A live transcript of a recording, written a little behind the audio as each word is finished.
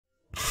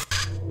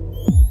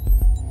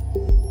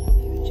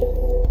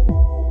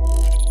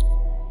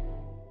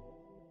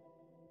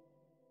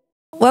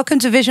Welcome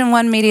to Vision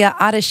One Media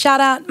Artist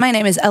Shoutout. My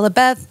name is Ella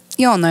Beth.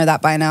 You all know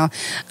that by now.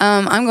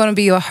 I'm going to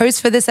be your host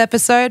for this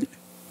episode,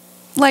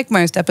 like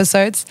most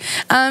episodes.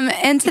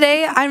 And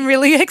today I'm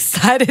really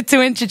excited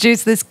to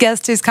introduce this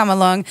guest who's come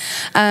along.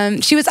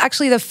 She was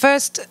actually the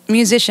first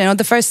musician or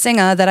the first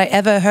singer that I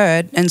ever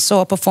heard and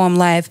saw perform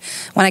live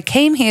when I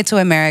came here to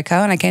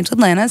America, when I came to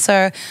Atlanta.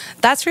 So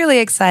that's really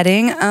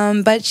exciting.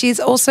 But she's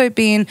also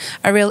been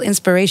a real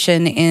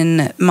inspiration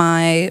in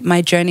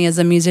my journey as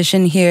a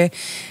musician here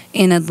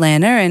in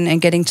Atlanta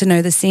and getting to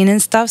know the scene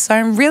and stuff. So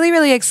I'm really,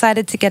 really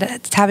excited to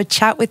have a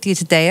chat with you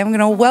today. I'm going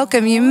to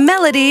welcome you,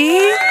 Melody.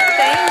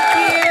 Thank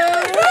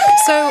you.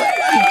 So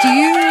do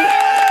you...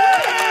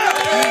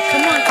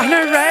 Come on. I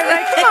know, right?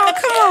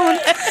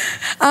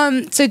 Come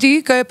on. So do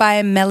you go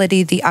by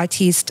Melody the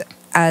Artiste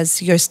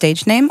as your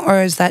stage name,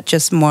 or is that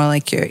just more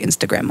like your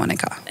Instagram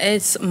moniker?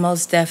 It's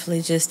most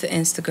definitely just the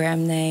Instagram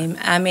name.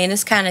 I mean,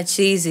 it's kind of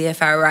cheesy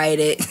if I write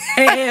it.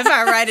 If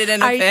I write it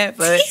in a pen,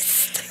 but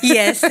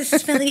yes, this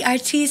is Melody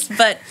Artiste.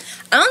 But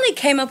I only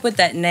came up with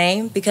that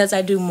name because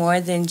I do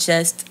more than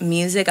just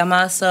music. I'm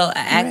also an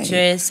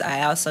actress.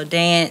 Right. I also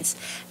dance,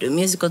 do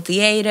musical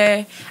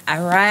theater.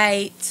 I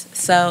write.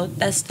 So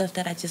that's stuff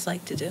that I just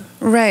like to do.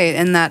 Right,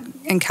 and that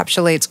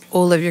encapsulates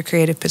all of your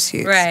creative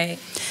pursuits. Right.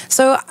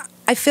 So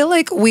I feel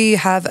like we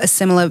have a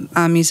similar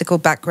musical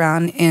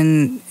background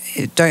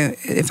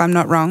if I'm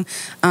not wrong,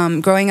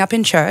 growing up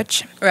in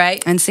church.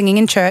 Right. And singing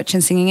in church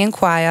and singing in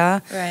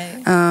choir.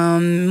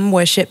 Right.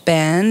 Worship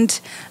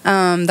band.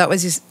 That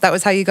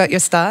was how you got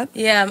your start?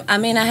 Yeah, I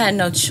mean, I had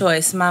no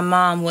choice. My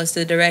mom was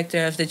the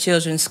director of the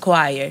children's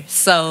choir,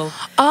 so...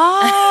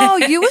 Oh,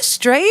 you were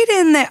straight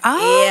in there.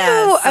 Oh,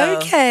 yeah, so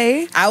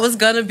okay. I was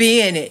going to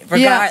be in it,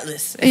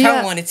 regardless, if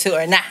I wanted to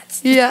or not.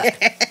 Yeah.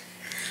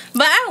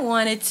 But I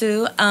wanted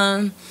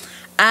to.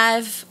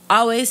 I've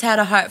always had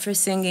a heart for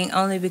singing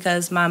only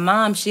because my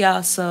mom, she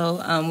also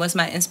was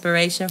my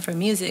inspiration for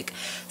music.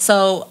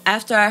 So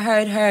after I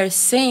heard her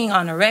sing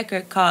on a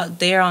record called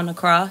There on the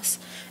Cross,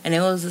 and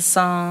it was a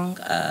song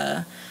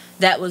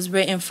that was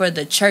written for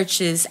the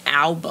church's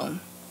album.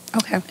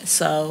 Okay.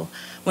 So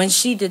when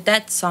she did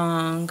that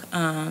song,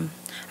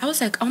 I was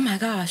like, oh my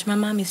gosh, my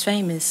mommy's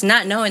famous.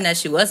 Not knowing that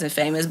she wasn't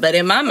famous, but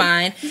in my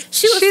mind,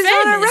 she's famous.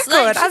 On a record.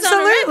 Like, she's absolutely,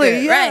 on a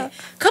record, yeah. Right.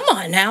 Come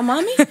on now,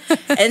 mommy.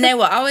 And they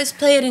would always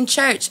play it in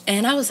church.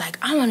 And I was like,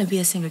 I want to be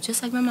a singer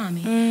just like my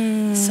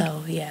mommy.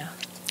 So, yeah.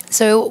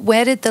 So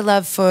where did the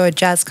love for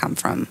jazz come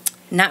from?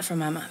 Not from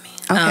my mommy.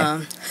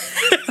 Okay.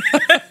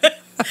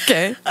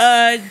 Okay.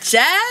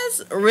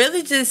 Jazz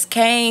really just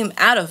came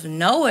out of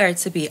nowhere,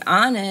 to be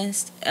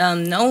honest.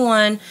 No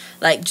one,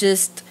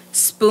 just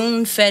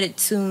spoon-fed it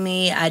to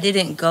me. I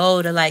didn't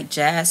go to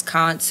jazz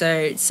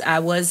concerts. I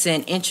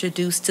wasn't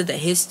introduced to the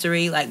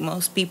history like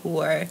most people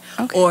were,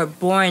 or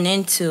born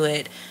into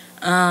it.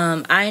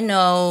 I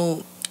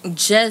know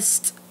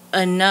just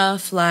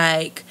enough,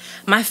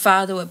 my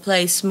father would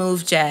play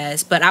smooth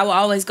jazz, but I would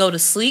always go to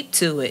sleep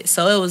to it.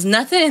 So it was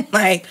nothing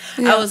I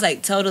was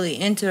totally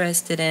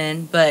interested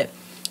in. But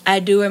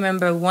I do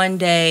remember one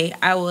day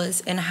I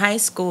was in high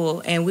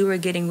school and we were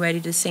getting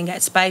ready to sing at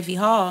Spivey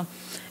Hall.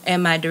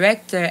 And my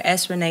director,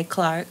 S. Renee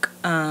Clark,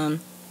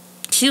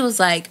 she was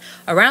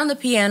around the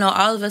piano.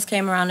 All of us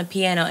came around the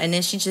piano, and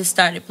then she just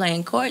started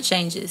playing chord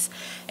changes.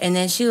 And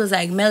then she was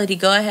like, Melody,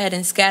 go ahead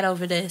and scat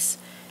over this.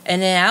 And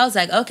then I was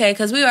like, okay,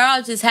 because we were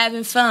all just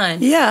having fun.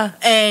 Yeah.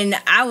 And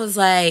I was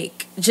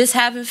just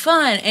having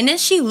fun. And then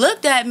she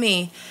looked at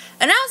me,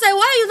 and I was like,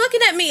 why are you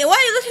looking at me? Why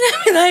are you looking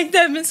at me like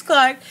that, Miss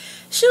Clark?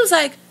 She was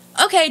like,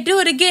 okay, do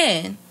it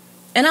again.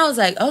 And I was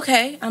like,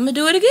 okay, I'm going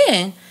to do it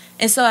again.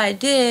 And so I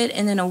did,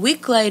 and then a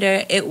week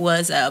later, it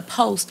was a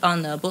post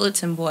on the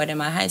bulletin board in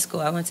my high school.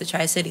 I went to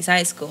Tri-Cities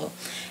High School,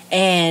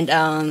 and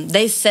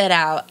they set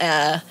out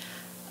a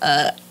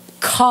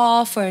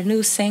call for a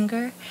new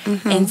singer.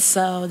 Mm-hmm. And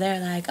so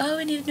they're like, oh,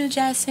 we need a new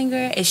jazz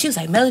singer. And she was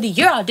like, Melody,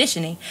 you're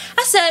auditioning.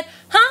 I said,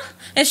 huh?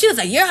 And she was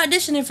like, you're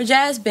auditioning for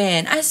jazz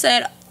band. I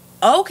said,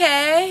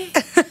 okay,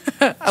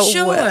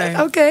 sure.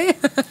 Well, okay.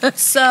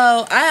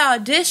 So I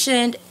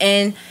auditioned,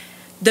 and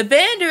the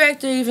band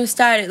director even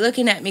started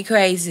looking at me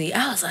crazy.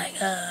 I was like,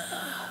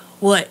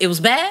 what? It was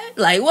bad?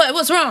 What?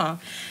 What's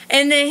wrong?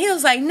 And then he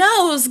was like,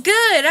 no, it was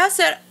good. I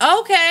said,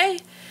 okay.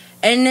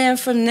 And then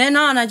from then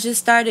on, I just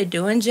started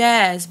doing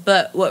jazz.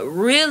 But what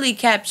really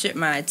captured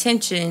my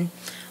attention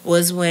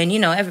was when,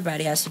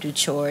 everybody has to do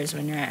chores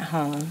when they're at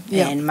home.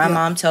 Yep, and my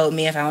mom told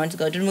me if I wanted to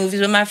go to the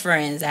movies with my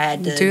friends, I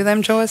had to do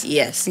them chores?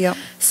 Yes. Yep.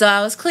 So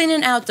I was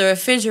cleaning out the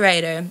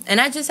refrigerator, and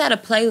I just had a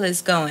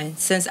playlist going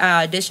since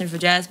I auditioned for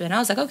jazz band. I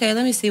was like, okay,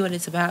 let me see what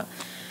it's about.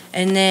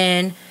 And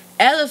then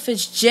Ella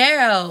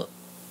Fitzgerald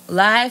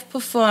live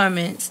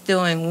performance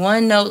doing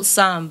one-note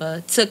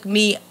samba took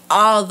me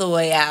all the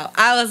way out.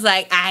 I was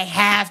like, I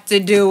have to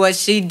do what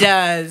she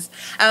does.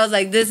 I was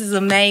like, this is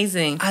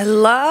amazing. I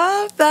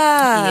love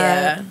that.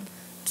 Yeah.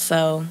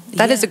 So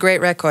that is a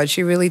great record.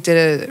 She really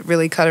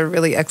cut a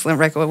really excellent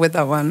record with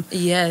that one.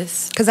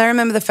 Yes. Because I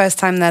remember the first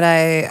time that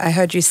I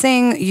heard you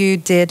sing, you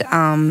did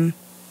Tisket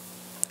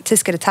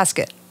a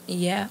Tasket.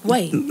 Yeah.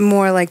 Wait.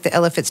 More like the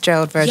Ella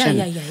Fitzgerald version.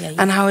 Yeah.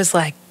 And I was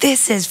like,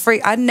 this is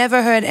free. I'd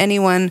never heard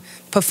anyone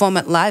perform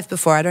it live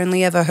before. I'd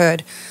only ever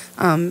heard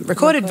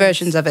recorded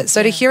versions of it.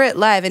 So to hear it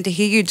live and to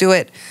hear you do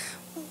it,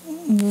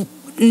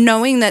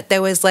 knowing that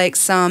there was like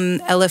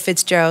some Ella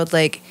Fitzgerald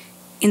like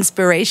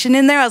inspiration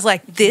in there, I was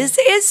like, this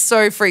is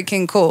so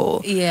freaking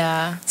cool.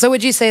 Yeah. So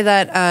would you say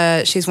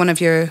that she's one of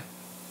your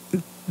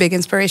big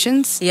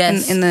inspirations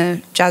in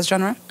the jazz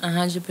genre?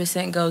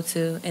 100%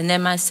 go-to. And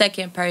then my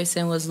second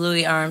person was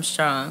Louis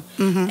Armstrong.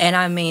 And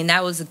I mean,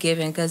 that was a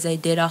given because they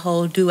did a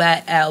whole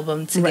duet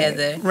album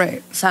together.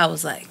 Right. So I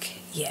was like,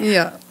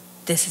 yeah.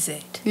 This is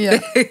it.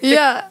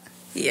 Yeah.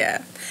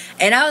 Yeah.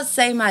 And I would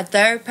say my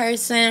third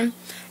person,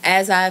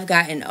 as I've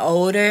gotten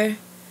older,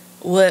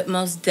 would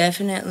most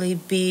definitely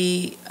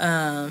be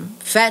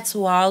Fats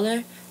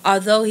Waller.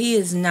 Although he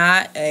is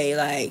not a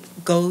like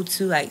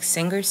go-to like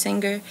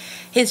singer,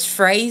 his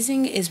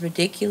phrasing is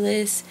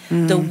ridiculous.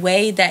 The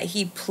way that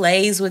he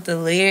plays with the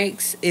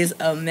lyrics is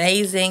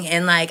amazing,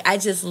 and like I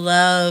just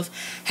love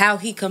how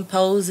he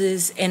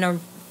composes and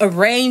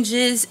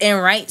arranges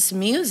and writes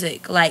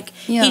music. Like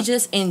he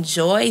just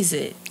enjoys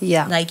it.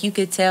 Yeah, like you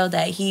could tell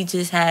that he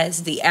just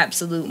has the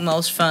absolute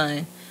most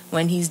fun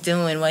when he's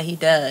doing what he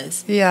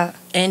does. Yeah,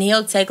 and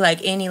he'll take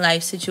like any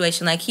life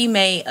situation. Like he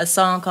made a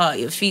song called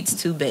 "Your Feet's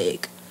Too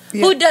Big."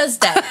 Yeah. Who does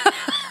that?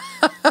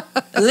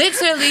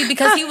 Literally,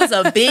 because he was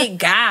a big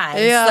guy.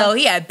 Yeah. So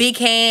he had big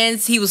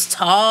hands. He was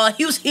tall.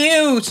 He was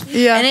huge.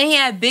 Yeah. And then he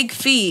had big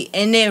feet.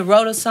 And then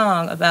wrote a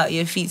song about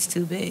your feet's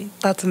too big.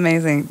 That's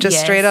amazing.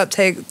 Just straight up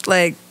take,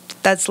 like,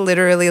 that's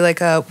literally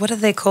like a, what do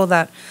they call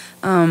that?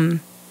 I mean,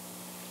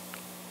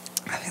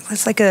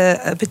 that's like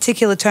a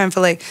particular term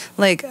for like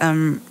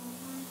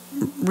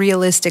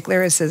realistic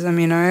lyricism,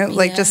 you know?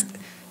 Like just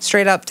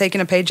straight up taking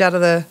a page out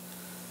of the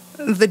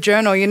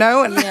journal, you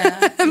know, and,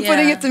 and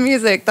putting it to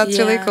music. That's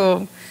really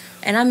cool.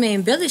 And I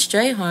mean, Billy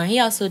Strayhorn, he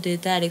also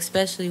did that,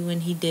 especially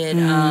when he did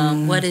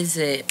what is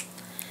it?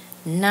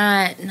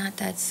 Not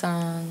that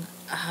song.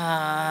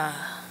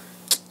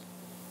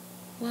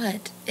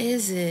 What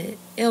is it?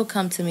 It'll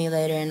come to me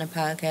later in the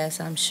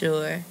podcast, I'm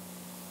sure.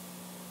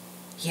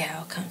 Yeah,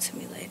 it'll come to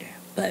me later.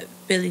 But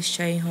Billy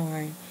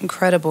Strayhorn,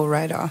 incredible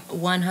writer.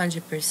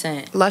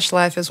 100%. Lush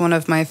Life is one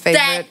of my favorite.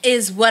 That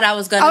is what I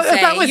was going to say.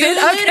 That was you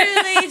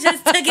literally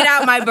just took it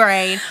out my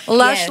brain.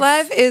 Lush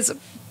Life is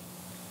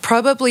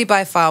probably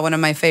by far one of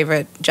my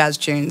favorite jazz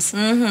tunes.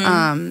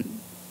 I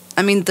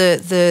mean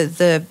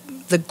the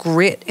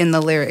grit in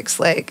the lyrics,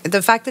 like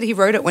the fact that he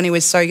wrote it when he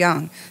was so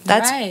young.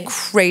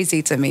 That's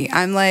crazy to me.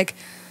 I'm like,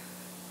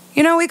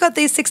 you know, we got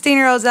these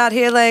 16-year-olds out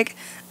here like,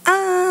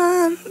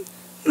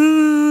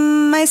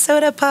 my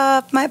soda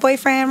pop, my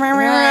boyfriend.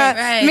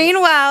 Right.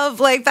 Meanwhile,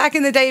 like back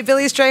in the day,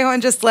 Billy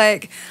Strayhorn just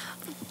like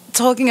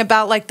talking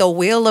about like the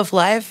wheel of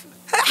life.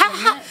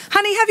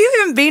 Honey, have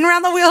you even been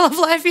around the wheel of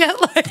life yet?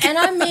 Like, and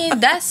I mean,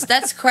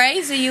 that's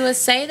crazy you would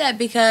say that,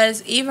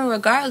 because even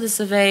regardless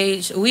of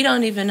age, we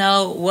don't even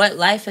know what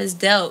life has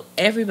dealt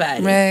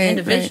everybody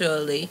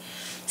individually.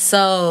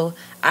 So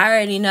I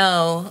already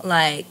know,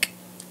 like,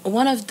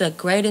 one of the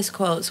greatest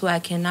quotes, who I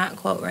cannot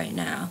quote right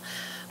now,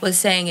 was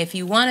saying, if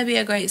you want to be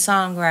a great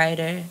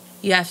songwriter,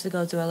 you have to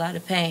go through a lot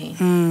of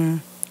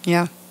pain.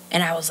 Yeah.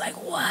 And I was like,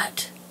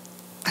 what?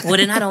 Well,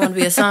 then I don't want to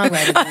be a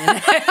songwriter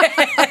then.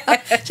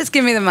 Just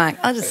give me the mic.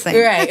 I'll just sing.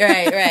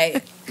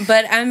 Right.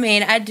 But, I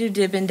mean, I do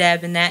dip and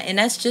dab in that, and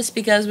that's just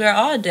because we're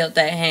all dealt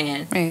that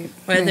hand.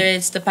 Whether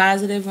it's the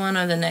positive one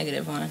or the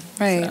negative one.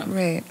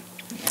 Right.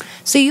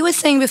 So you were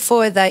saying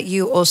before that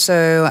you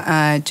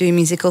also do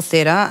musical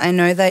theatre. I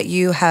know that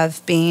you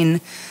have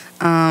been,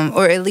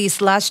 or at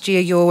least last year,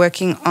 you were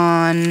working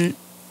on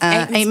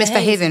Ain't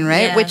Misbehavin',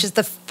 right? Yeah. Which is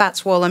the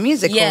Fats Waller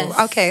musical. Yes.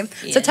 Okay.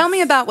 Yes. So tell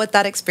me about what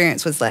that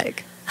experience was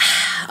like.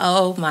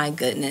 Oh, my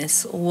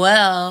goodness.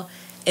 Well,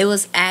 it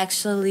was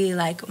actually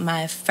like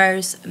my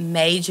first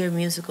major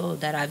musical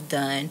that I've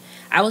done.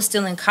 I was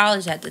still in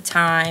college at the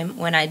time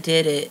when I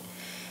did it.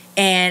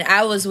 And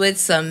I was with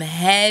some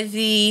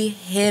heavy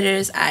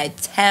hitters, I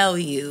tell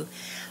you,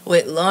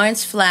 with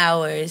Lawrence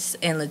Flowers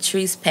and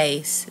Latrice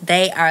Pace.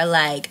 They are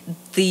like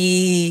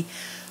the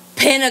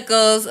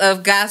pinnacles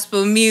of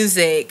gospel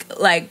music,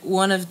 like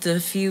one of the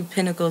few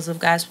pinnacles of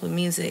gospel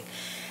music.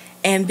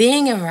 And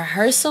being in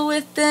rehearsal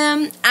with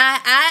them,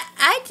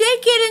 I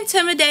did get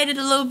intimidated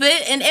a little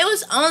bit, and it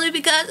was only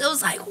because it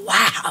was like,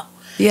 wow.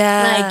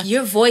 Yeah. Like,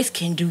 your voice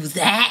can do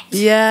that.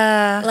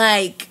 Yeah.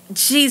 Like,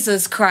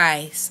 Jesus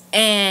Christ.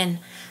 And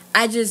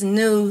I just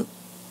knew,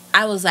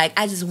 I was like,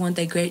 I just want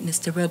their greatness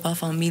to rub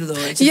off on me,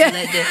 Lord.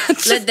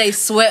 Just let their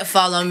sweat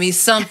fall on me,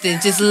 something.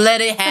 Just let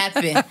it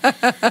happen.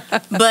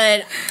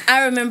 But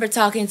I remember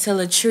talking to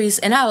Latrice,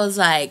 and I was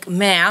like,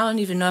 man, I don't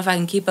even know if I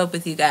can keep up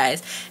with you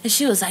guys. And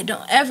she was like,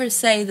 don't ever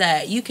say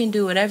that. You can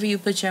do whatever you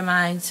put your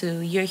mind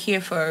to. You're here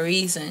for a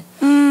reason.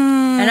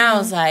 And I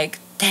was like,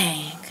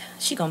 dang.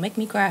 She gonna make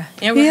me cry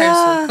in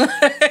rehearsal.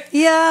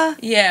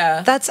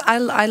 Yeah. That's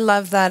I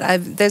love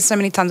that. There's so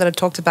many times that I've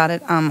talked about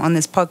it on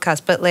this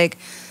podcast, but like,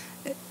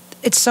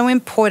 it's so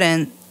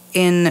important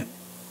in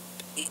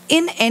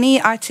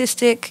any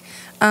artistic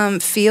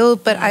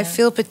field, but I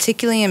feel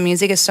particularly in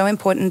music, it's so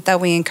important that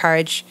we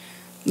encourage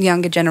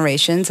younger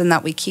generations and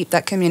that we keep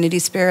that community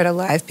spirit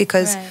alive,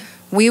 because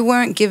we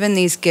weren't given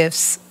these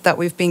gifts that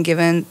we've been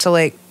given to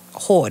like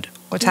hoard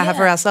or to have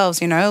for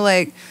ourselves, you know,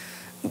 like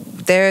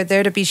they're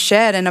there to be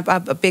shared, and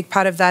a big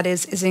part of that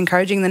is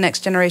encouraging the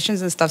next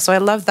generations and stuff. So I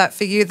love that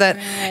for you,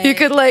 that you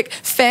could like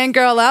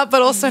fangirl out,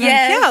 but also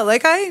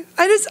like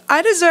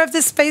I deserve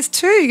this space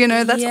too, you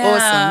know. That's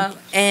awesome.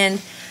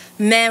 And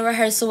man,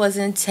 rehearsal was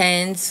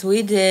intense.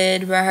 We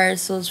did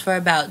rehearsals for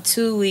about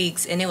 2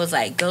 weeks, and it was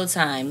like, go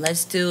time,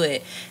 let's do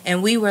it.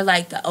 And we were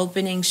like the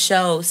opening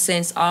show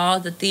since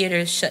all the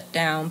theaters shut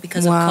down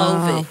because of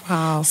COVID.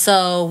 Wow.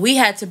 So we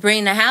had to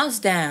bring the house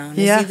down.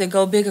 It's either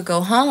go big or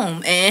go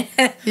home. And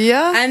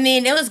I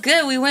mean, it was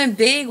good. We went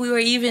big. We were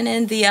even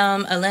in the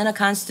Atlanta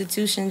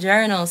Constitution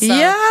Journal. So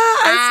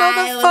I saw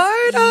the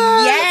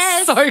photos.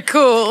 Yes. So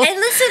cool. And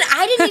listen,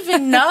 I didn't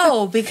even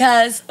know,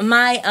 because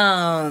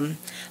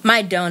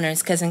my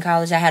donors, because in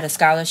college I had a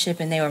scholarship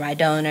and they were my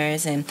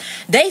donors, and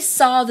they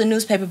saw the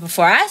newspaper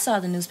before I saw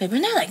the newspaper,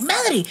 and they're like,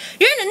 Melody,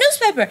 you're in the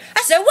newspaper.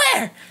 I said,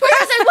 where?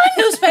 I said, what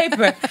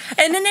newspaper?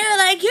 And then they were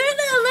like, you're in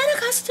the Atlanta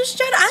Constitution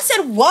Journal. I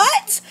said,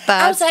 what?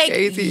 I was like,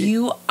 crazy.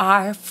 You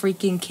are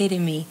freaking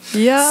kidding me.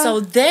 Yeah. So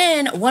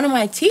then one of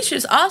my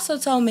teachers also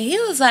told me, he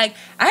was like,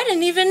 I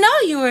didn't even know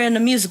you were in the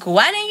musical.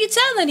 Why didn't you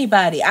tell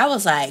anybody? I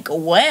was like,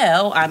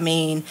 well, I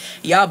mean,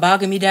 y'all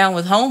bogging me down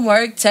with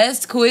homework,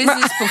 tests,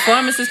 quizzes,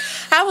 performances.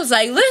 I was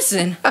like,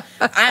 listen,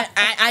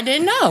 I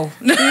didn't know.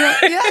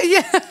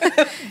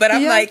 But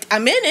I'm like,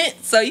 I'm in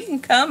it, so you can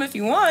come if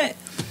you want.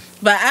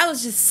 But I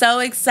was just so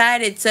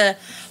excited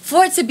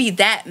for it to be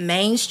that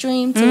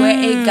mainstream, to where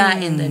it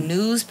got in the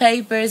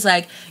newspapers.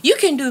 Like, you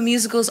can do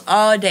musicals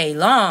all day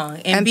long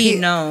and be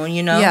known,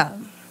 you know?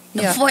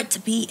 But for it to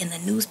be in the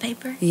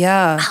newspaper,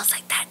 I was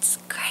like, that's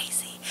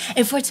crazy.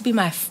 And for it to be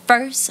my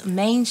first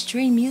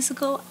mainstream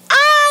musical,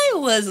 I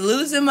was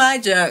losing my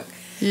junk.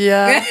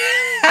 Yeah.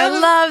 I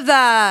love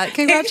that.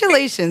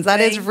 Congratulations.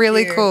 That is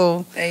really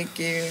cool. Thank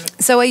you.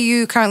 So are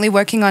you currently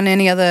working on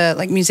any other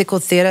like musical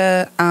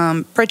theater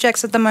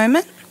projects at the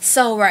moment?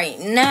 So right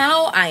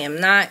now, I am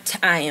not.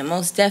 I am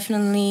most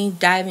definitely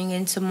diving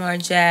into more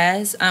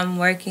jazz. I'm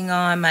working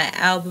on my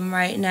album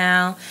right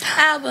now.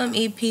 Album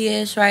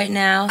EP-ish right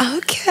now.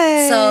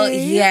 Okay. So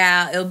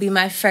yeah, it'll be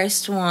my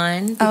first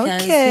one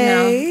because, you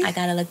know, I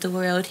gotta let the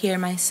world hear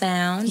my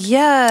sound.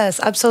 Yes,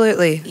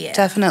 absolutely. Yeah.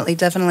 Definitely.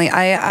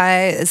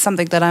 It's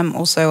something that I'm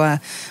also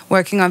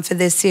working on for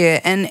this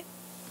year. And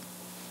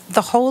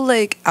the whole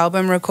like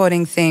album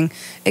recording thing,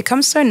 it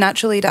comes so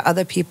naturally to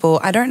other people.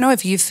 I don't know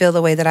if you feel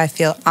the way that I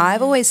feel.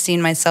 I've always seen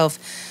myself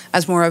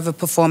as more of a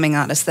performing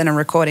artist than a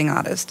recording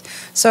artist.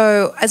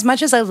 So as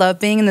much as I love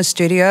being in the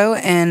studio,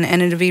 and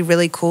it'd be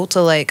really cool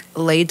to like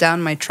lay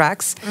down my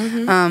tracks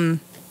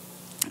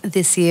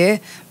this year,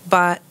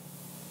 but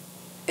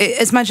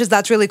as much as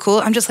that's really cool,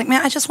 I'm just like,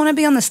 man, I just want to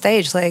be on the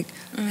stage. Like,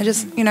 I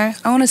just, you know,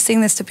 I want to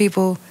sing this to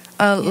people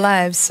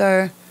live.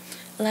 So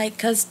like,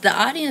 because the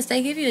audience,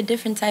 they give you a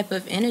different type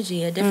of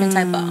energy, a different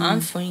type of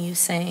umph when you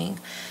sing.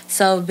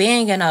 So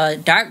being in a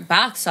dark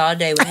box all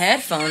day with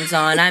headphones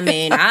on, I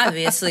mean,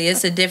 obviously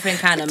it's a different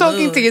kind of mood.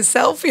 Talking to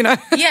yourself, you know.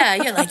 Yeah,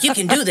 you're like, you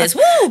can do this.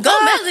 Woo, go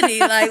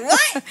Melody. Like,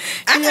 what?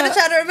 I gotta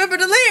try to remember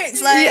the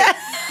lyrics. Like,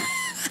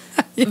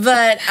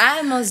 But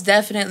I most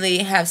definitely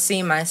have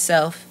seen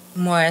myself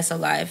more as a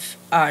live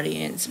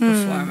audience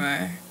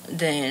performer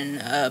than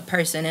a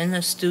person in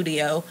the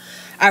studio.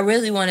 I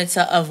really wanted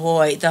to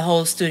avoid the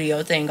whole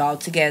studio thing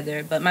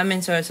altogether, but my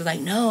mentors were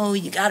like, no,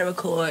 you gotta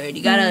record.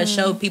 You gotta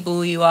show people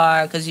who you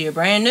are because you're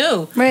brand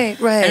new.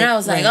 Right. And I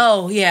was like,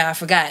 oh, yeah, I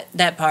forgot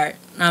that part.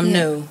 I'm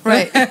new.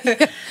 Right.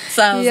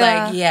 So I was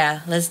like,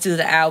 yeah, let's do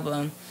the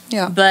album.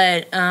 Yeah.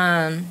 But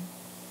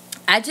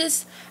I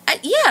just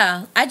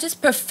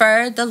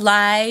prefer the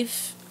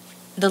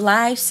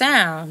live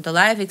sound, the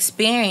live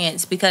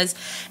experience, because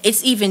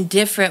it's even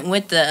different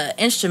with the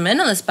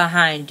instrumentalists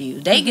behind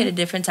you. They get a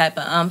different type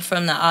of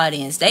from the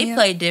audience. They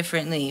play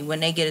differently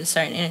when they get a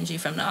certain energy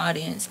from the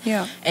audience.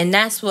 Yeah. And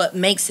that's what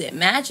makes it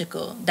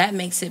magical. That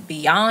makes it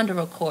beyond a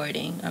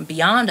recording,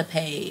 beyond a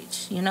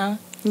page, you know?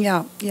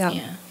 Yeah.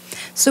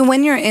 So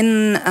when you're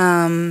in,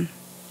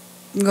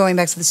 going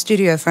back to the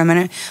studio for a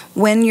minute,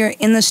 when you're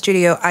in the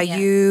studio, are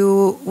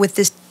you, with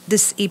this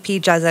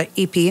EP, Jazz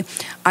EP,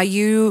 are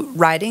you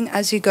writing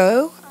as you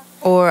go,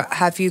 or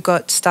have you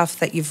got stuff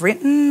that you've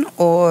written,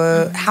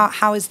 or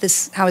how is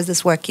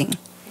this working?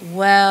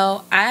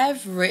 Well,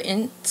 I've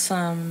written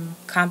some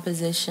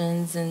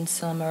compositions and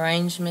some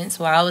arrangements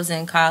while I was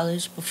in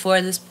college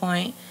before this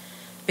point,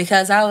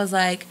 because I was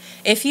like,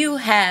 if you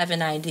have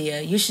an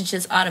idea, you should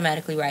just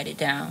automatically write it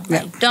down.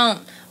 Like,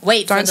 don't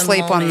wait for the moment. Don't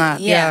sleep on that.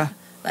 Yeah.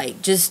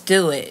 Like, just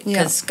do it,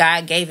 because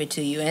God gave it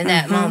to you in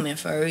that moment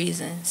for a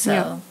reason.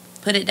 So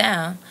put it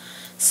down.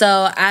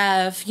 So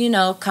I've,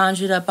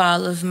 conjured up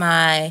all of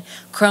my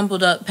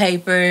crumpled up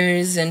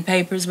papers and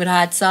papers with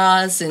hot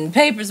sauce and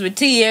papers with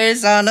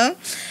tears on them,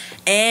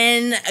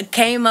 and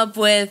came up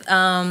with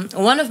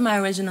one of my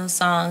original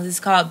songs. It's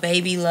called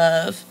Baby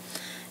Love.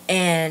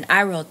 And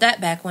I wrote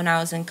that back when I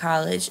was in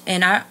college.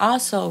 And I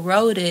also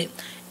wrote it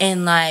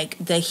in like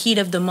the heat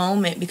of the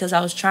moment because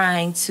I was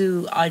trying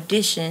to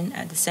audition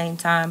at the same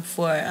time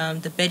for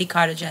the Betty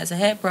Carter Jazz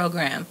Ahead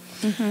program.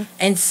 Mm-hmm.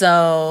 And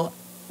so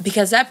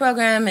because that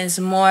program is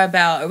more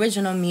about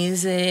original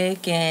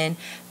music and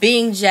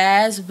being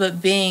jazz,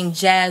 but being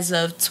jazz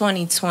of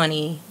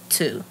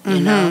 2022, you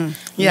know,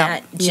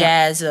 not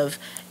jazz of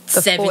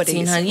the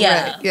 1700. 40s.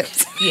 Yeah, right. Yep.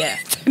 yeah.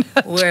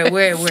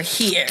 we're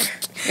here.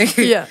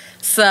 Yeah.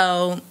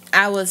 So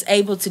I was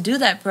able to do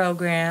that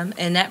program,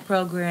 and that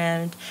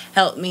program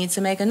helped me to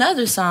make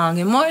another song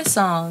and more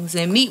songs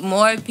and meet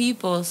more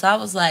people. So I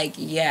was like,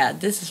 yeah,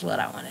 this is what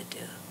I want to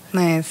do.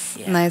 Nice,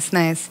 Yeah.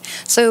 nice.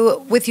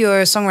 So with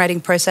your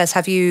songwriting process,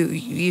 have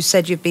you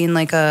said you've been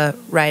like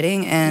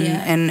writing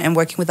and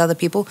working with other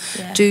people.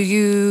 Yeah. Do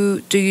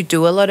you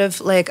do a lot of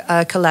like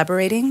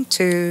collaborating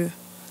to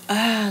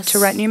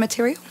write new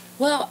material?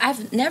 Well,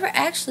 I've never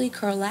actually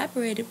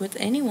collaborated with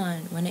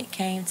anyone when it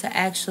came to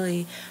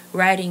actually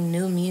writing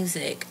new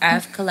music.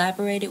 I've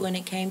collaborated when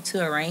it came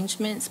to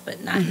arrangements,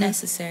 but not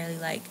necessarily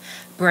like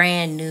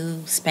brand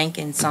new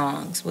spanking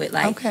songs with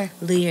like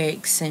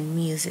lyrics and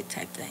music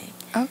type thing.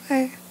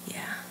 Okay.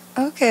 Yeah.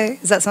 Okay.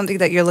 Is that something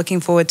that you're looking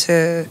forward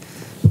to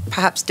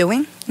perhaps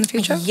doing in the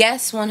future?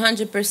 Yes,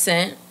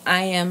 100%.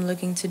 I am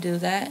looking to do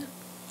that.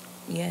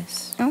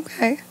 Yes.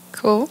 Okay.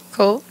 Cool.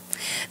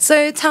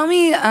 So tell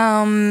me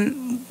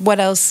what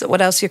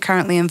else you're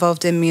currently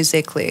involved in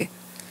musically?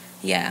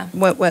 Yeah.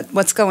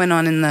 What's going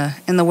on in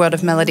the world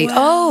of melody? Well,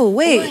 oh,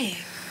 wait.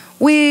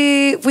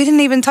 We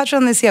didn't even touch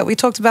on this yet. We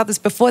talked about this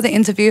before the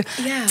interview.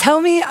 Yeah.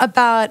 Tell me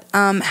about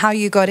how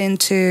you got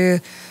into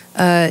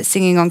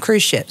singing on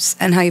cruise ships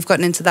and how you've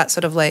gotten into that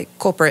sort of like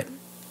corporate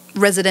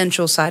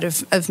residential side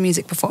of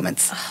music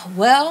performance.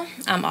 Well,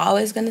 I'm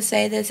always going to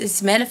say this.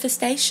 It's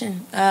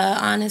manifestation,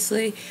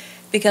 honestly.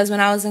 Because when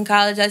I was in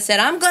college, I said,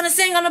 I'm going to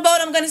sing on a boat,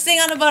 I'm going to sing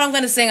on a boat, I'm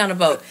going to sing on a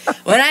boat.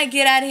 When I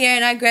get out of here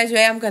and I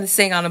graduate, I'm going to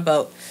sing on a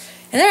boat.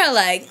 And they're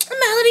like,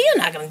 Melody, you're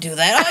not going to do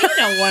that. Oh, you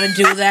don't want to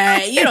do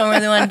that. You don't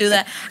really want to do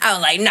that. I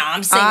was like, no,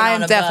 I'm singing on a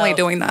boat. I'm definitely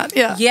doing that,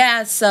 yeah.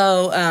 Yeah,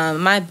 so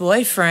my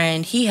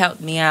boyfriend, he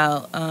helped me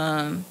out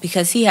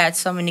because he had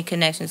so many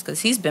connections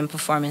because he's been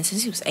performing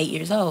since he was 8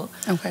 years old.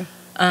 Okay.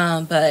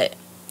 But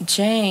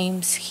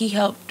James, he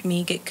helped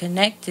me get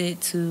connected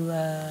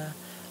to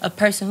a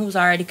person who's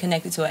already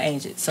connected to an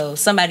agent. So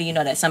somebody you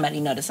know that somebody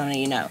you know that somebody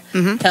you know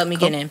helped me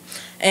get in.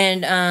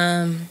 And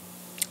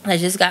I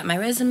just got my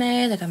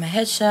resume, they got my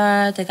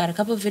headshot, they got a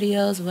couple of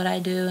videos of what I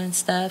do and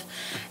stuff.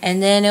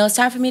 And then it was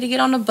time for me to get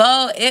on the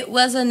boat. It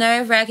was a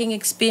nerve-wracking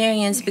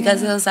experience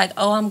because it was like,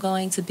 oh, I'm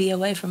going to be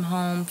away from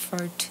home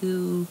for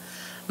 2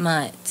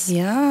 months.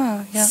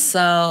 Yeah.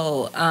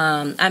 So,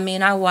 I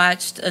mean, I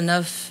watched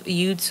enough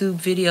YouTube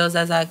videos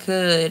as I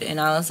could,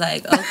 and I was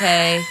like,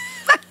 okay,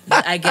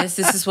 I guess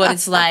this is what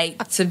it's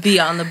like to be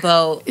on the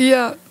boat.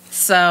 Yeah.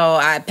 So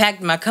I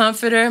packed my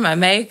comforter, my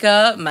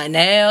makeup, my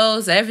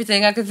nails,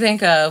 everything I could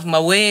think of, my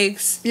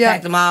wigs,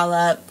 packed them all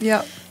up.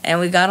 Yeah. And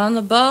we got on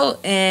the boat,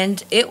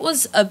 and it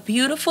was a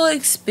beautiful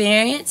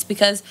experience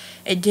because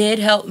it did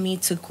help me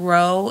to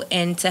grow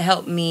and to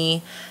help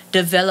me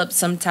develop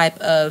some type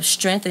of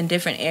strength in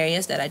different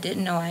areas that I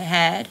didn't know I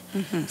had.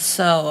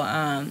 So,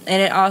 and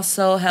it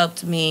also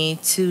helped me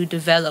to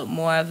develop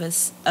more of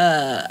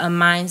a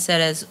mindset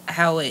as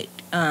how it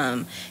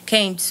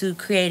came to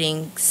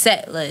creating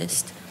set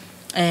list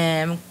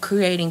and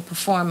creating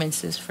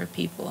performances for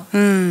people.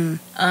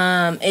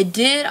 It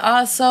did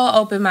also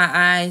open my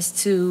eyes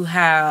to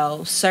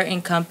how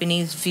certain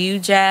companies view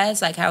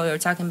jazz, like how we were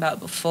talking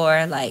about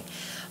before. Like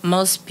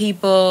most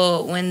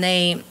people, when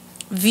they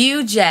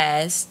view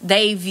jazz,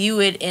 they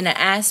view it in an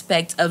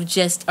aspect of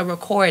just a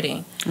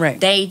recording. Right.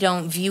 They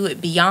don't view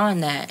it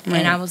beyond that. Right.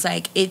 And I was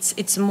like,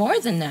 it's more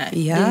than that.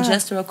 Yeah. Than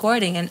just a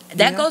recording. And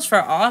that goes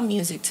for all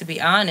music, to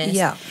be honest.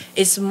 Yeah.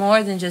 It's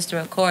more than just a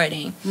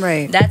recording.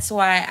 Right. That's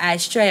why I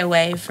stray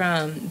away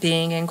from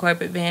being in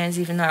corporate bands,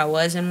 even though I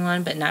was in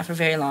one, but not for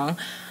very long.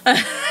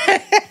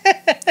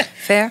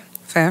 Fair.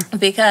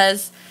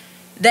 Because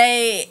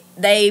they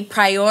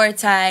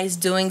prioritize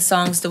doing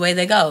songs the way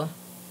they go.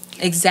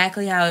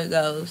 Exactly how it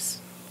goes.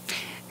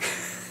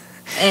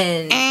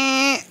 And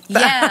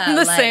yeah, I'm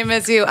the same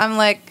as you. I'm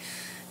like,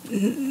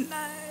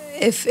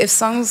 if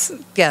songs,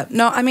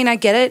 I mean, I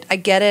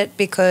get it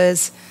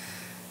because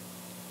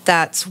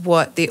that's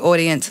what the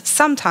audience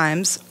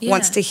sometimes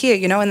wants to hear,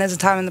 you know, and there's a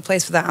time and the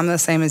place for that. I'm the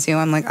same as you.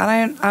 I'm like,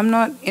 I'm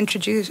not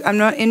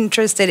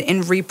interested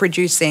in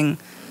reproducing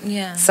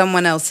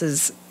someone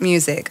else's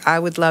music. I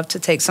would love to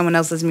take someone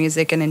else's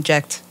music and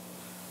inject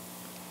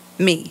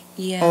me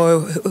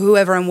or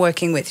whoever I'm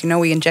working with. You know,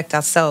 we inject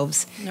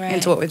ourselves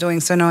into what we're doing.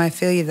 So no, I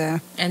feel you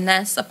there. And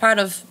that's a part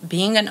of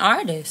being an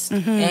artist.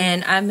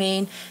 And I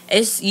mean,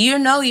 it's you're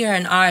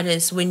an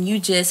artist when you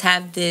just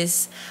have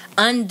this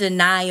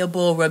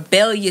undeniable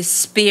rebellious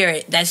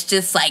spirit that's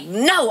just like,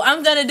 no,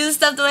 I'm gonna do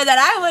stuff the way that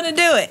I want to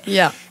do it.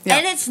 Yeah.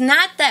 And it's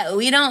not that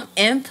we don't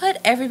input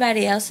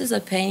everybody else's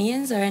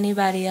opinions or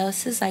anybody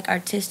else's like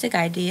artistic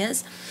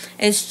ideas.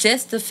 It's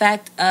just the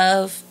fact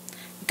of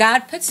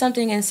God put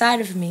something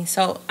inside of me,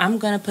 so I'm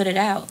gonna put it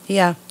out.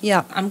 Yeah,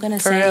 yeah. I'm gonna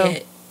For say real.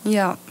 it.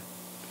 Yeah.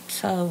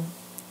 So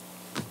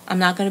I'm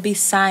not gonna be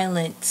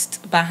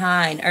silenced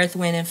behind Earth,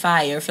 Wind, and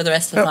Fire for the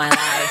rest of my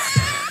life.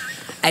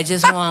 I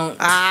just won't.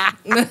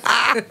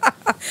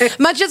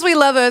 Much as we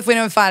love Earth, Wind,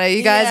 and Fire,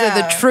 you guys are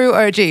the true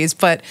OGs.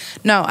 But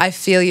no, I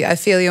feel you. I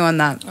feel you on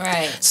that.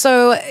 Right.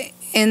 So,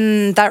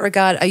 in that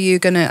regard, are you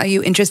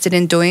interested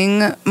in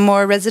doing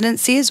more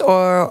residencies,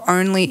 or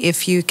only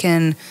if you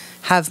can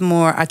have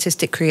more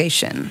artistic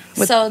creation?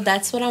 So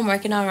that's what I'm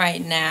working on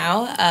right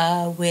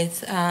now,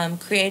 with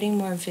creating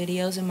more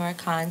videos and more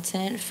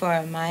content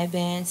for my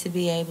band to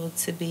be able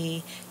to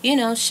be,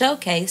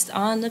 showcased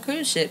on the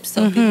cruise ship,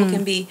 so people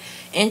can be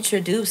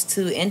introduced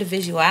to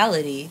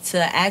individuality, to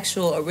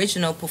actual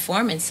original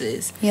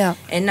performances,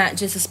 and not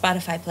just a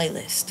Spotify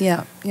playlist.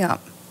 Yeah.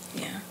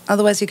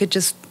 Otherwise, you could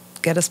just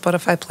get a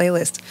Spotify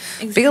playlist.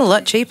 Exactly. Be a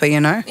lot cheaper,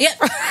 Yeah.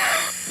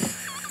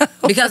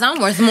 Because I'm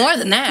worth more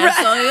than that. Right.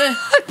 So yeah.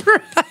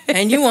 Right.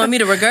 And you want me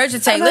to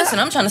regurgitate? Listen,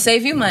 I'm trying to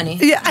save you money.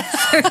 Yeah.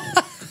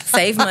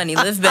 Save money,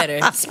 live better.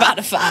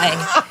 Spotify.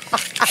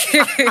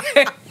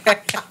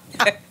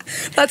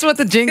 That's what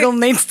the jingle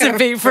needs to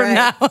be from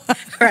now.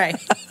 Right.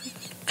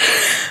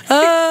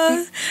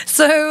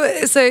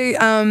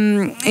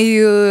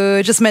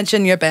 You just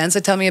mentioned your band. So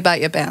tell me about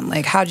your band.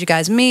 Like, how did you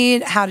guys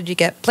meet? How did you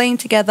get playing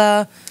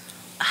together?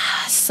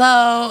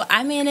 So,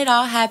 it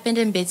all happened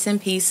in bits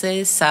and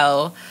pieces.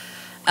 So,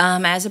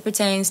 as it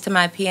pertains to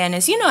my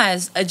pianist,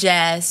 as a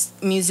jazz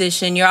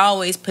musician, you're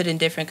always put in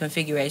different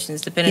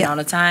configurations depending on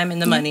the time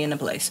and the money and the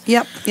place.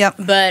 Yep.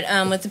 But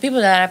with the people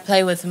that I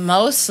play with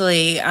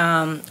mostly,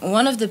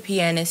 one of the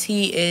pianists,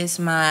 he is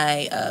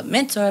my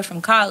mentor from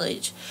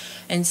college.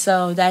 And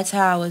so that's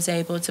how I was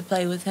able to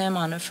play with him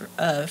on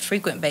a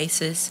frequent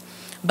basis.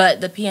 But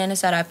the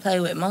pianist that I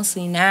play with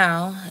mostly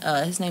now,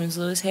 his name is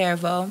Louis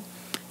Haribo.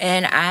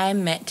 And I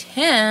met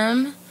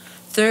him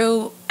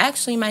through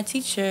actually my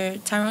teacher,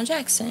 Tyrone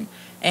Jackson.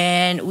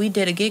 And we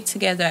did a gig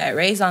together at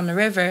Rays on the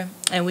River,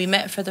 and we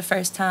met for the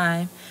first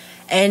time.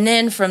 And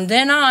then from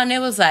then on, it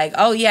was like,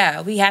 oh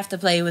yeah, we have to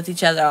play with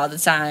each other all the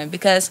time,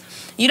 because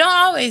you don't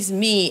always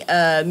meet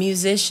a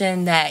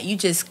musician that you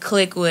just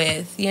click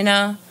with,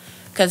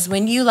 Because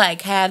when you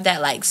have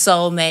that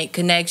soulmate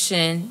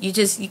connection, you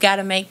got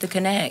to make the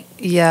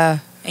connect. Yeah.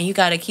 And you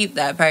got to keep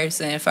that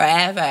person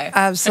forever.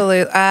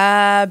 Absolutely.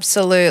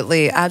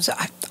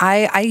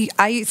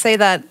 I say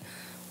that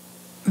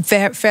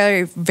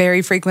very,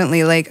 very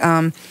frequently.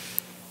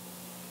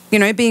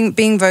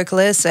 Being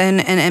vocalist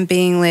and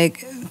being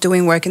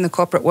doing work in the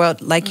corporate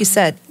world, like you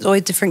said, there's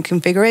always different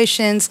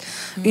configurations.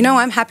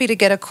 I'm happy to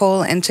get a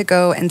call and to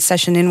go and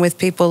session in with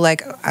people.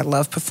 I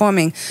love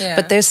performing,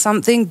 but there's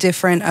something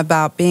different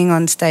about being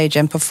on stage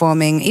and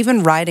performing,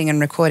 even writing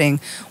and recording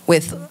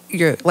with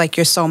your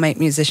soulmate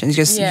musicians.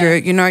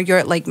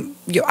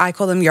 I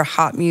call them your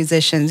heart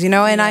musicians.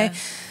 And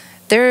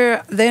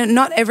they're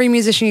not every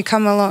musician you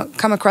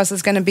come across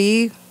is going to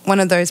be one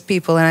of those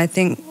people. And I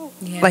think,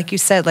 like you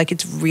said,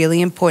 it's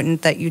really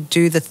important that you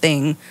do the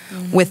thing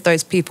with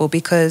those people,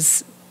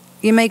 because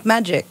you make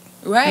magic.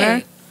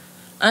 Right.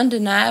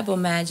 Undeniable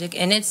magic.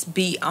 And it's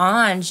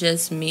beyond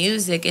just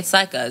music. It's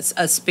like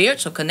a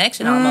spiritual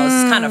connection almost.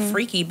 It's kind of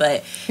freaky,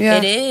 but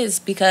it is,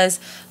 because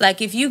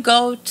if you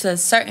go to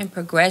certain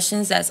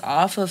progressions that's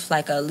off of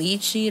a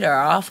lead sheet or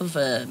off of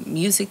a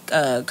music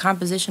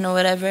composition or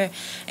whatever,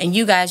 and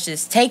you guys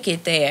just take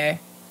it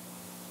there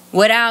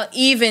without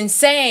even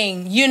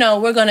saying,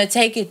 we're going to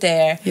take it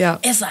there. Yeah.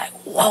 It's like,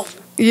 whoa.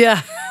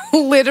 Yeah.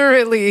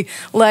 Literally.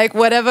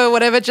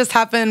 Whatever just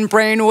happened,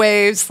 brain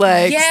waves,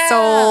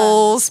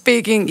 soul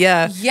speaking.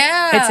 Yeah.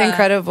 Yeah. It's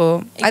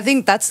incredible. I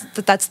think that's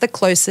the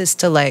closest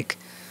to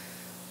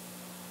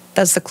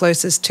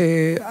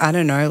I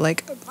don't know,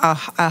 a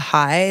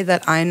high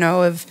that I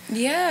know of.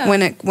 Yeah.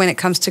 When it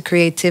comes to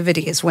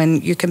creativity, is when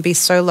you can be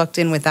so locked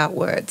in without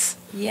words.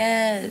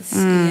 Yes.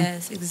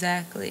 Yes,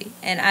 exactly.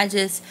 And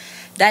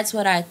that's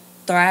what I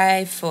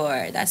thrive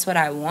for. That's what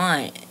I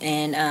want.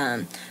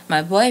 And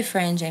my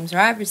boyfriend, James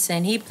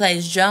Robertson, he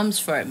plays drums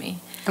for me.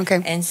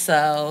 Okay. And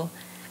so,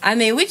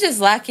 we just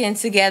lock in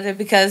together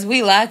because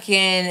we lock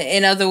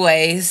in other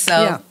ways.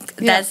 So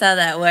that's how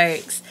that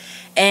works.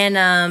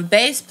 And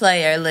bass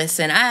player,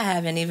 listen, I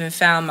haven't even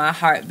found my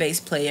heart bass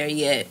player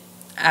yet.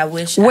 I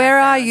wish. Where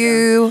are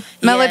you?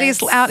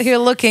 Melody's out here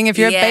looking. If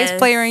you're a bass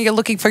player and you're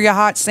looking for your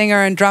heart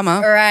singer and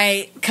drummer.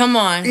 Right. Come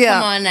on. Yeah.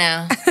 Come on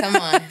now. Come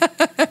on.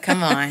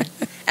 Come on.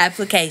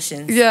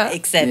 Applications. Yeah.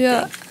 Accepted.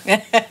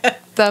 Yeah.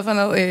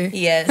 Definitely.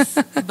 Yes.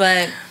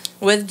 But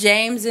with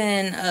James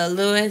and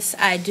Lewis,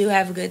 I do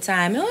have a good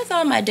time. And with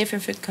all my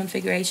different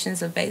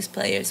configurations of bass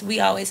players, we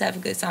always have a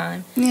good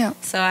time. Yeah.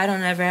 So I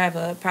don't ever have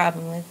a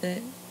problem with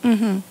it.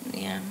 Mm-hmm.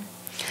 Yeah.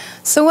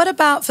 So what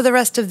about for the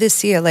rest of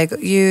this year?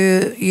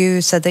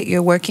 You said that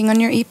you're working on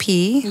your EP,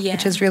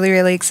 which is really,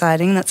 really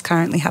exciting. That's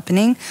currently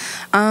happening.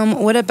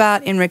 What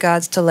about in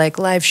regards to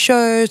live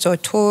shows or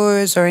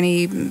tours or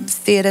any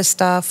theater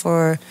stuff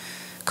or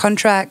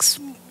contracts?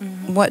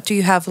 Mm-hmm. What do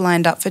you have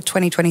lined up for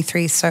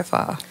 2023 so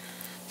far?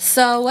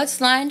 So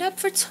what's lined up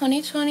for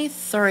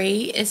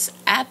 2023 is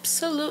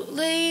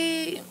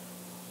absolutely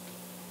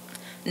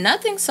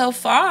nothing so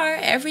far.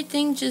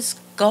 Everything just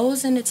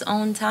goes in its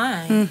own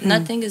time. Mm-hmm.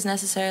 Nothing is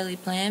necessarily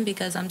planned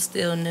because I'm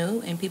still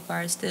new and people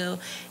are still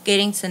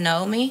getting to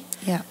know me.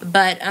 Yeah.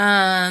 But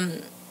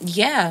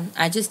yeah,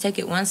 I just take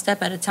it one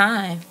step at a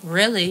time,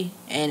 really.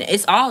 And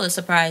it's all a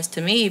surprise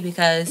to me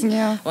because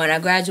when I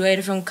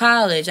graduated from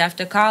college,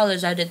 after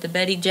college, I did the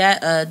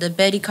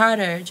Betty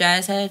Carter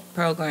Jazz Head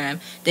program.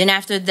 Then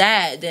after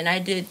that, then I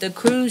did the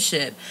cruise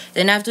ship.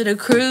 Then after the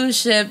cruise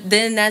ship,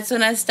 then that's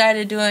when I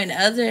started doing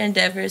other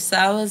endeavors. So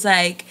I was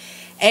like,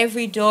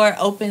 every door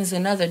opens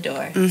another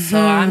door. Mm-hmm, so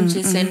I'm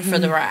just in for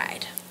the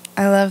ride.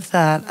 I love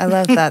that. I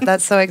love that.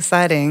 That's so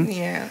exciting.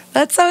 Yeah.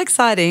 That's so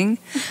exciting.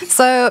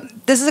 So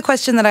this is a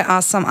question that I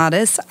asked some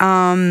artists, but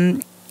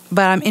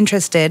I'm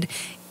interested.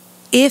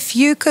 If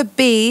you could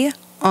be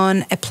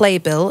on a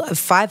playbill of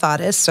 5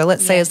 artists, so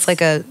let's say it's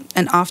like an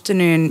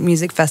afternoon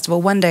music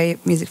festival, one-day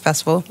music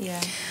festival,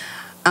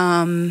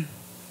 dead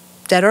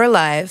or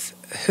alive,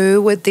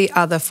 who would the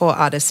other 4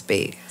 artists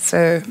be?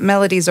 So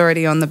Melody's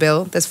already on the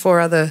bill. There's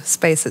 4 other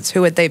spaces.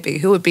 Who would they be?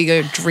 Who would be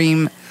your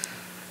dream?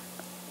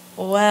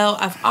 Well,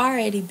 I've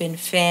already been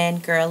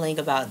fangirling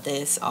about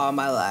this all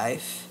my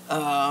life.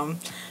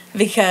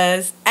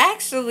 Because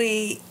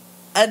actually,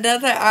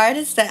 another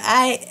artist that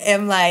I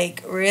am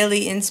like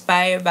really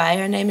inspired by,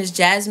 her name is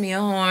Jasmine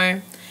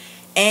Horn.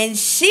 And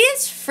she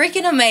is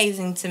freaking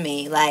amazing to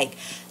me. Like,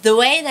 the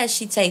way that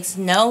she takes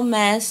no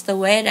mess, the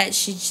way that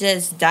she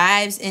just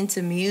dives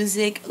into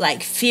music,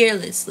 like,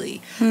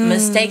 fearlessly,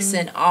 mistakes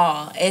and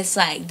all. It's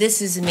like,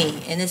 this is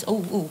me. And it's,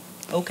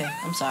 okay,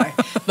 I'm sorry.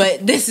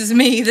 But this is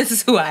me. This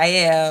is who I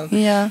am.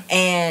 Yeah.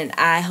 And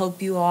I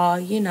hope you all,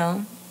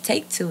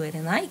 take to it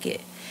and like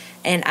it.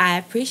 And I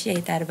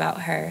appreciate that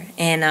about her.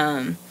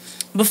 And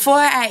before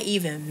I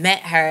even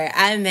met her,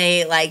 I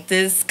made like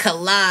this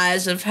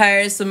collage of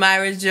her,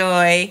 Samira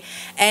Joy,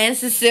 and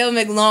Cecile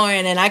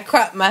McLaurin, and I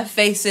cropped my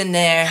face in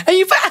there.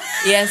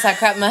 Yes, I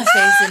cropped my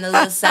face in the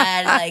little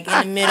side, like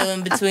in the middle,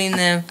 in between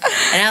them.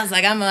 And I was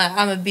like, I'm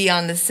gonna be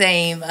on the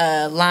same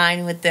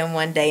line with them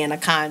one day in a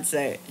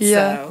concert.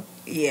 Yeah. So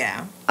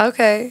yeah.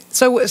 Okay.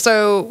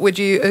 So would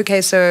you?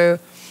 Okay. So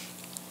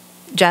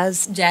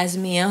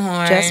Jasmine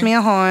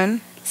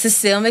Horn.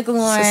 Cecile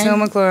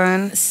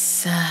McLaurin.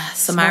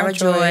 Samira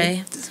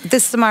Joy.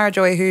 This Samira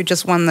Joy who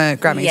just won the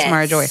Grammy. Yes.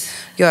 Samira Joy.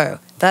 Yo,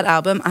 that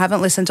album, I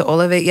haven't listened to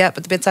all of it yet,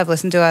 but the bits I've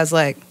listened to, I was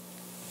like,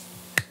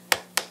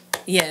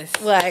 yes.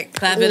 Like,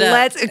 clap it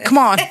up. Come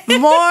on.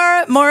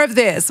 More of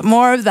this.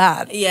 More of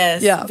that.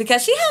 Yes. Yeah.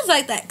 Because she has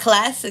like that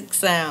classic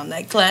sound,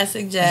 that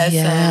classic jazz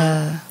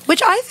sound.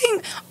 Which I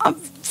think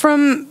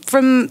from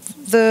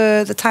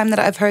the time that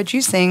I've heard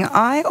you sing,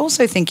 I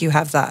also think you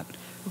have that.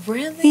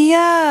 Really?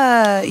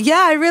 Yeah,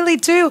 I really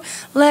do.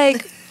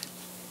 Like,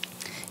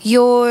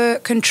 your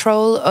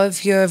control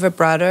of your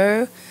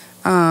vibrato,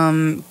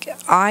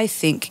 I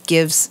think,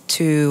 gives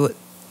to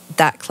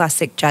that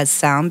classic jazz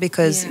sound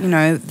because,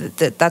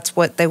 that's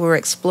what they were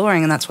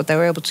exploring and that's what they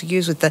were able to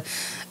use with the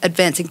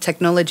advancing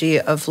technology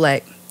of,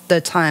 like,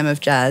 the time of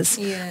jazz.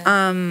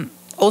 Yeah.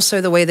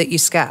 Also, the way that you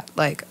scat,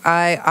 like,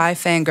 I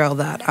fangirl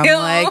that. I'm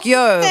like,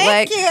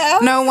 thank you.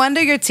 No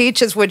wonder your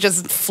teachers were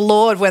just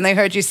floored when they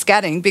heard you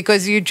scatting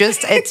because you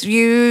just,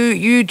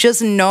 you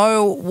just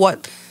know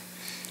what.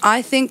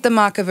 I think the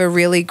mark of a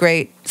really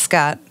great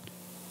scat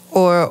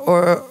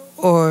or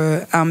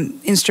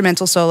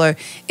instrumental solo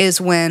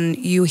is when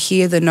you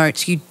hear the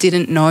notes you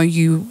didn't know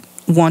you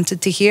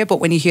wanted to hear, but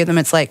when you hear them,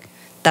 it's like,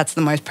 that's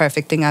the most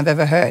perfect thing I've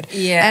ever heard.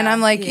 Yeah. And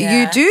I'm like,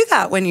 you do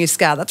that when you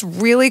scout. That's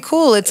really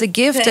cool. It's a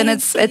gift and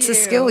it's a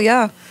skill,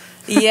 yeah.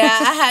 Yeah,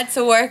 I had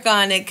to work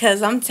on it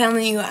because I'm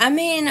telling you, I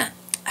mean,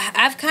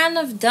 I've kind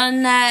of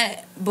done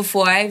that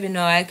before I even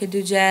know I could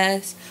do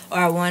jazz or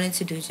I wanted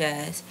to do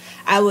jazz.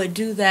 I would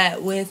do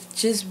that with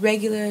just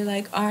regular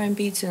like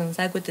R&B tunes,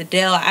 like with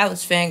Adele. I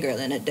was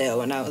fangirling Adele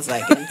when I was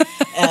like in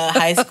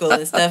high school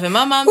and stuff. And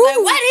my mom's like,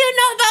 what do you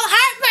know about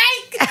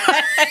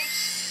heartbreak?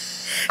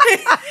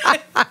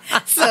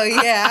 So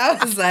yeah,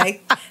 I was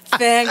like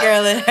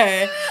fangirling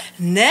her.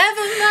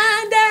 Never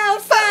mind, I'll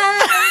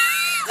find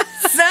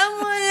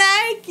someone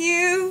like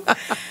you.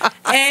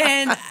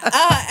 And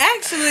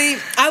actually,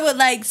 I would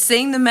like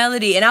sing the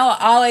melody, and I would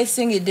always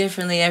sing it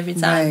differently every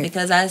time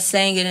because I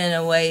sang it in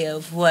a way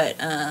of what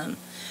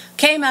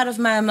came out of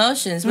my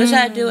emotions, which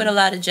I do with a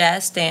lot of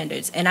jazz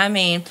standards. And I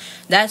mean,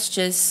 that's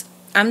just,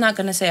 I'm not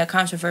going to say a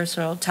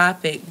controversial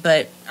topic,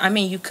 but I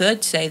mean, you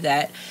could say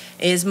that.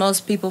 Is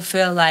most people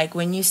feel like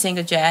when you sing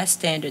a jazz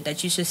standard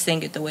that you should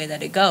sing it the way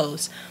that it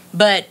goes.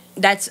 But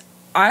that's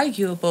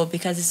arguable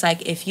because it's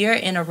like if you're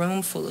in a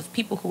room full of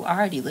people who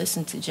already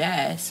listen to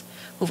jazz,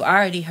 who've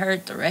already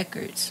heard the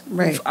records,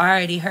 who've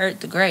already heard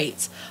the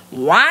greats,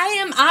 why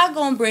am I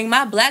going to bring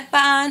my black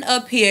behind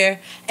up here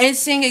and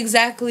sing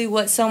exactly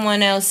what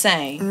someone else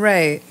sang?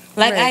 Right.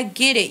 Like, I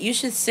get it. You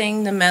should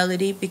sing the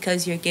melody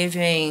because you're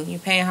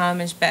paying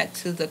homage back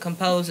to the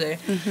composer.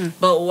 Mm-hmm.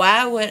 But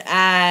why would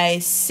I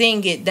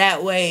sing it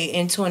that way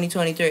in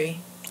 2023?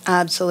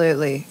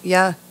 Absolutely.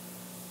 Yeah.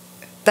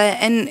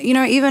 That, and you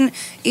know, even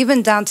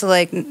down to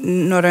like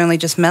not only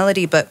just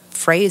melody but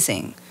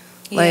phrasing.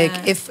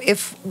 Like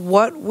if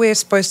what we're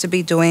supposed to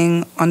be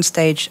doing on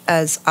stage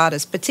as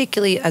artists,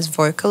 particularly as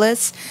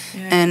vocalists,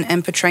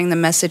 and portraying the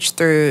message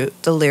through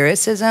the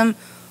lyricism,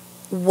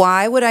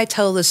 why would I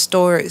tell the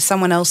story,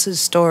 someone else's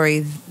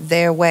story,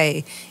 their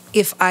way,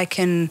 if I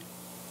can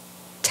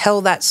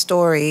tell that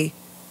story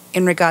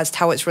in regards to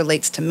how it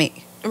relates to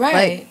me?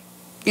 Right. Like,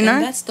 you know?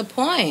 And that's the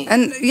point.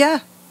 And yeah.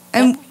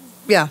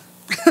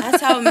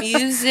 That's how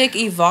music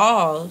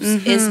evolves,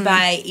 is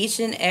by each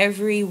and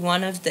every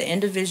one of the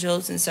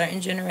individuals in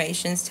certain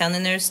generations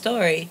telling their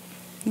story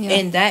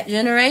in that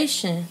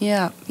generation.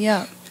 Yeah.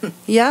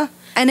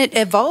 And it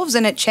evolves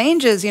and it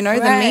changes, you know,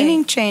 the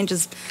meaning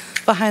changes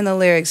behind the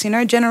lyrics. You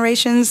know,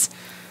 generations,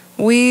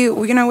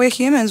 we're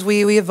humans.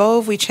 We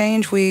evolve, we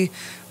change, we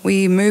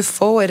move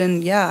forward,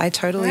 and I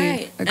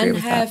totally agree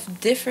with that. And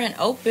have different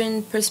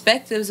open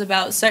perspectives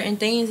about certain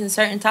things and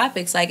certain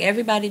topics. Like,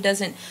 everybody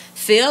doesn't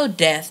feel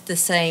death the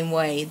same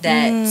way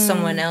that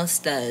someone else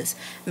does.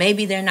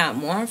 Maybe they're not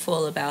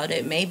mournful about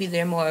it. Maybe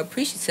they're more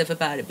appreciative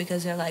about it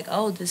because they're like,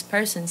 oh, this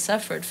person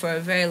suffered for a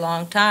very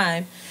long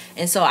time,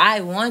 and so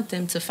I want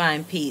them to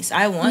find peace.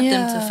 I want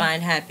them to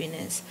find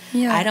happiness.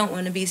 I don't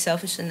want to be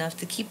selfish enough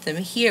to keep them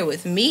here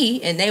with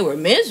me, and they were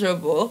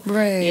miserable,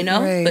 you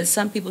know? Right. But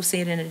some people see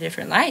it in a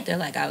different light. They're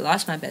like, I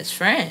lost my best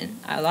friend.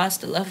 I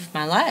lost the love of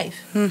my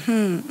life.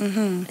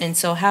 And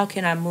so how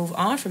can I move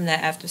on from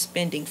that after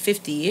spending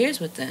 50 years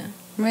with them?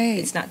 Right.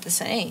 It's not the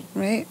same.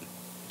 Right.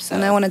 So,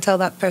 and I want to tell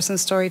that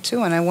person's story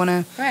too, and I want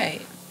to...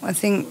 Right. I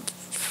think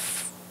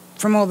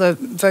from all the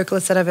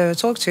vocalists that I've ever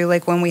talked to,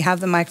 like when we have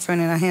the microphone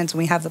in our hands and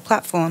we have the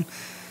platform,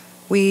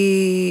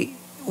 we're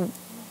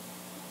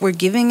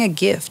giving a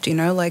gift, you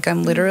know? Like,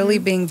 I'm literally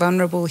being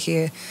vulnerable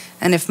here.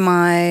 And if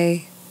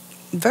my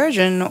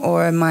version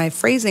or my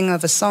phrasing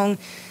of a song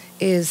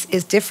is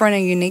different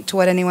and unique to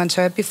what anyone's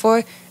heard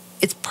before,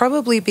 it's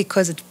probably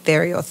because it's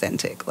very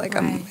authentic. Like,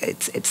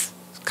 it's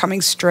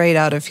coming straight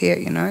out of here,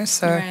 you know?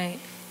 So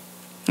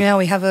yeah,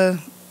 we have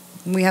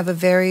a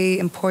very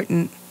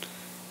important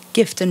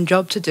gift and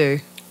job to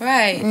do.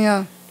 Right.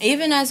 Yeah.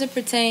 Even as it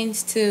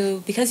pertains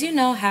to, because you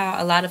know how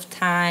a lot of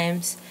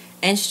times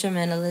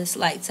instrumentalists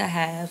like to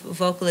have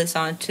vocalists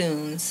on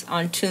tunes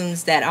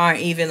that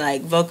aren't even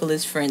like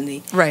vocalist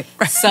friendly. Right.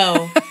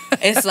 So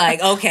it's like,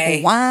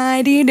 okay,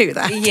 why do you do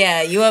that?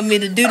 Yeah, you want me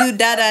to do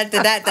da da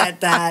da da da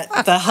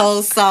da the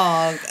whole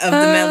song of the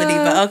melody,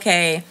 but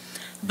okay.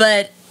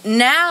 But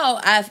now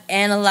I've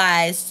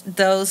analyzed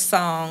those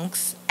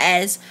songs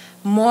as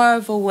more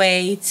of a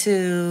way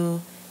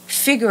to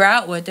figure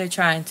out what they're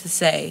trying to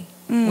say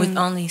with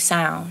only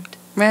sound.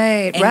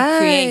 Right, and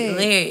create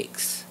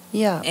lyrics.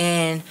 Yeah.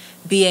 And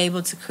be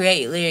able to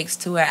create lyrics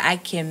to where I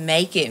can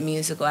make it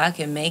musical, I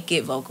can make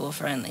it vocal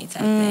friendly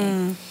type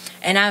thing.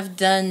 And I've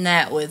done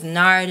that with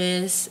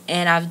Nardis,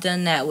 and I've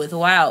done that with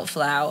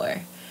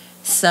Wildflower.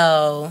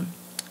 So,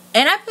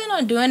 and I plan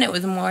on doing it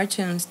with more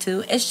tunes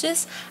too. It's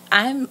just,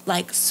 I'm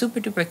like super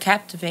duper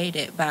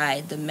captivated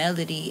by the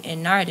melody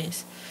in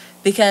Nardis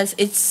because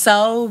it's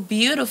so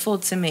beautiful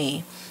to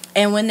me.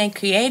 And when they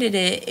created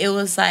it, it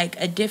was like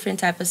a different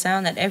type of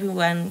sound that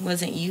everyone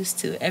wasn't used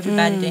to.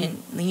 Everybody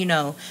didn't, you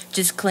know,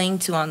 just cling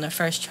to on the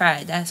first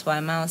try. That's why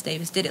Miles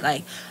Davis did it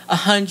like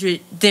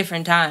 100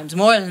 different times,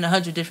 more than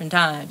 100 different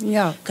times.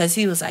 Yeah. Because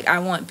he was like, I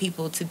want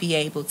people to be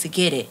able to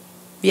get it,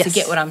 to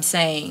get what I'm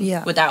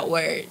saying without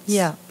words.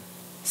 Yeah.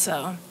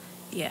 So,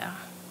 yeah.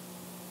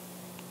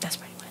 That's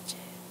pretty much it.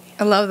 Yeah.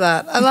 I love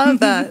that. I love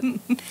that.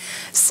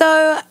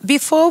 So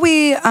before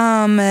we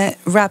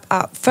wrap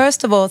up,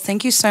 first of all,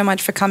 thank you so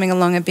much for coming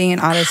along and being an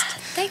artist.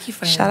 Thank you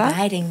for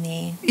inviting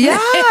me. Yeah,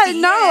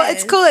 no,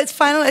 it's cool. It's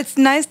final. It's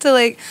nice to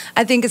like,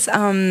 I think it's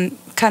kind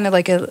of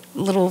like a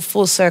little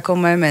full circle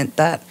moment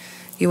that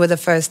you were the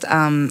first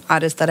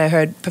artist that I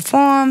heard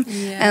perform.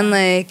 Yeah. And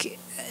like,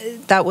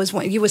 that was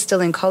when you were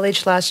still in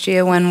college last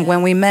year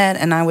when we met,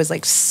 and I was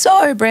like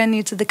so brand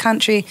new to the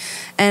country,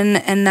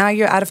 and now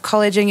you're out of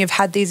college and you've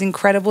had these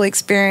incredible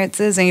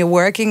experiences and you're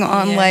working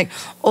on like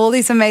all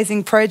these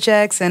amazing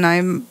projects, and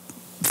I'm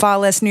far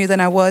less new than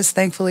I was,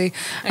 thankfully.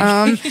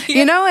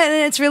 You know, and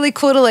it's really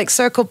cool to like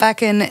circle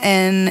back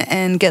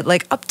and get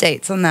like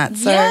updates on that.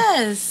 So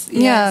yes,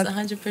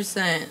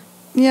 100%.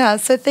 Yeah,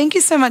 so thank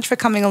you so much for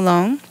coming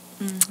along.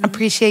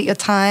 Appreciate your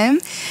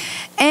time.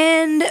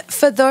 And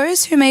for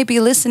those who may be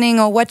listening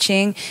or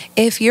watching,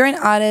 if you're an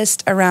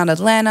artist around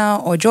Atlanta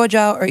or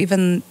Georgia or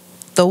even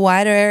the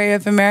wider area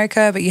of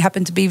America, but you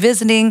happen to be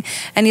visiting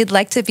and you'd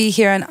like to be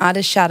here on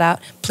Artist Shoutout,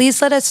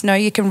 please let us know.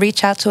 You can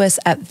reach out to us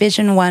at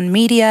Vision One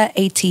Media,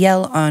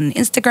 ATL on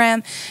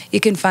Instagram. You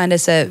can find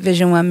us at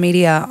Vision One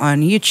Media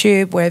on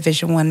YouTube. We're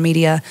Vision One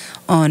Media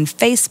on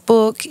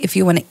Facebook. If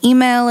you want to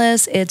email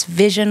us, it's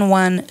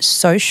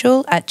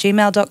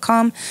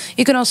vision1social@gmail.com.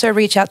 You can also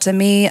reach out to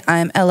me.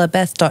 I'm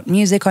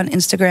ellabeth.music on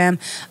Instagram.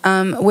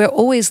 We're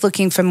always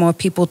looking for more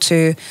people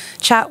to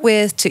chat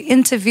with, to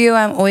interview.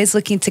 I'm always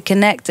looking to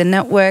connect and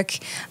network network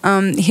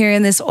here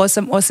in this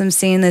awesome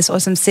scene, this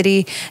awesome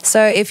city.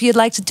 So if you'd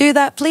like to do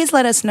that, please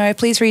let us know.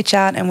 Please reach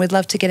out, and we'd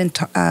love to get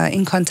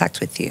in contact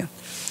with you.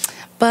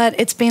 But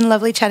it's been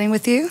lovely chatting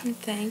with you.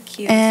 Thank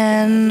you.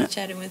 And it's been lovely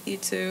chatting with you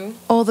too.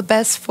 All the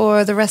best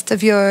for the rest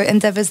of your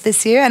endeavors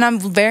this year. And I'm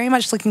very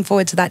much looking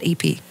forward to that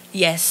EP.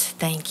 Yes,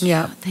 thank you.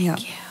 Yeah,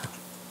 thank you.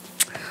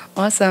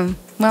 Awesome.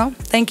 Well,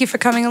 thank you for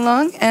coming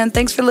along, and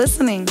thanks for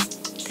listening.